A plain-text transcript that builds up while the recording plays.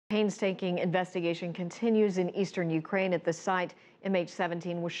Painstaking investigation continues in eastern Ukraine. At the site,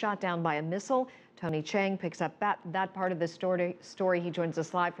 MH17 was shot down by a missile. Tony Chang picks up that part of the story. He joins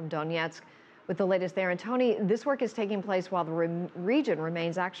us live from Donetsk with the latest there. And Tony, this work is taking place while the region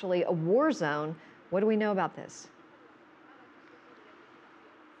remains actually a war zone. What do we know about this?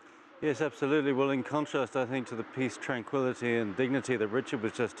 Yes, absolutely. Well, in contrast, I think, to the peace, tranquility and dignity that Richard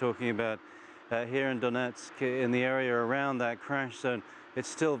was just talking about here in Donetsk, in the area around that crash zone, it's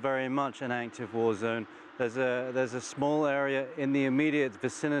still very much an active war zone. There's a small area in the immediate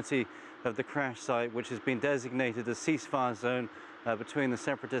vicinity of the crash site which has been designated a ceasefire zone between the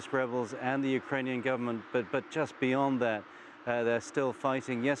separatist rebels and the Ukrainian government, but just beyond that they're still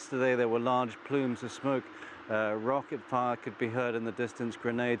fighting. Yesterday there were large plumes of smoke, rocket fire could be heard in the distance,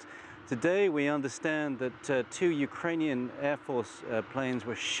 grenades. Today we understand that two Ukrainian Air Force planes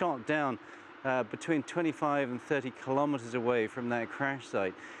were shot down between 25 and 30 kilometers away from that crash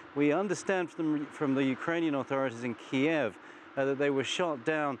site. We understand from the Ukrainian authorities in Kiev that they were shot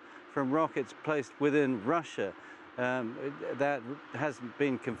down from rockets placed within Russia. That hasn't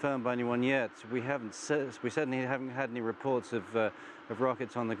been confirmed by anyone yet. We certainly haven't had any reports of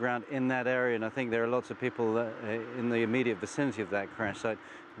rockets on the ground in that area, and I think there are lots of people in the immediate vicinity of that crash site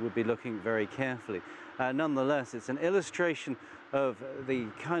who would be looking very carefully. Nonetheless, it's an illustration of the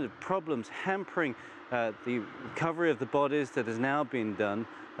kind of problems hampering the recovery of the bodies that has now been done,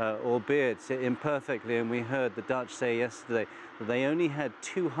 albeit imperfectly. And we heard the Dutch say yesterday that they only had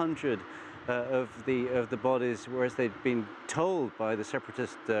 200 of the bodies, whereas they'd been told by the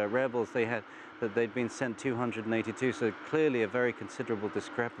separatist rebels that they'd been sent 282. So clearly a very considerable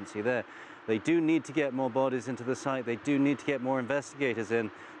discrepancy there. They do need to get more bodies into the site. They do need to get more investigators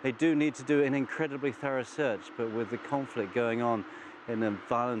in. They do need to do an incredibly thorough search. But with the conflict going on in a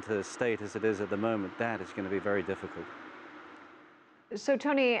violent state as it is at the moment, that is going to be very difficult. So,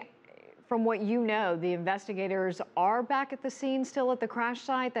 Tony, from what you know, the investigators are back at the scene still at the crash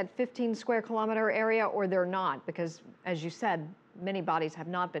site, that 15 square kilometer area, or they're not? Because, as you said, many bodies have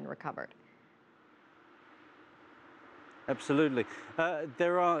not been recovered. Absolutely.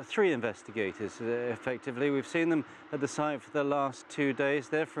 There are 3 investigators, effectively. We've seen them at the site for the last 2 days.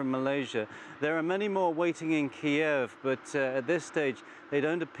 They're from Malaysia. There are many more waiting in Kiev, but at this stage, they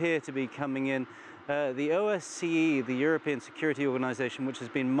don't appear to be coming in. The OSCE, the European Security Organization, which has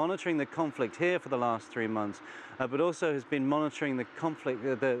been monitoring the conflict here for the last 3 months, but also has been monitoring the conflict,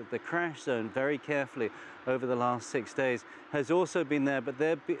 the crash zone very carefully over the last 6 days, has also been there, but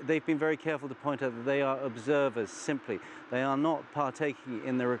they've been very careful to point out that they are observers simply. They are not partaking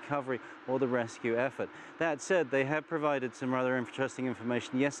in the recovery or the rescue effort. That said, they have provided some rather interesting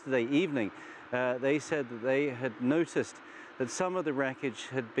information yesterday evening. They said that they had noticed that some of the wreckage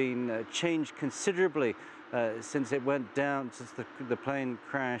had been changed considerably since it went down, since the plane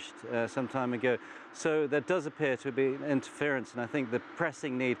crashed some time ago. So there does appear to be interference, and I think the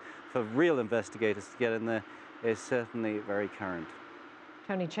pressing need for real investigators to get in there is certainly very current.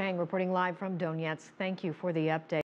 Tony Chang reporting live from Donetsk. Thank you for the update.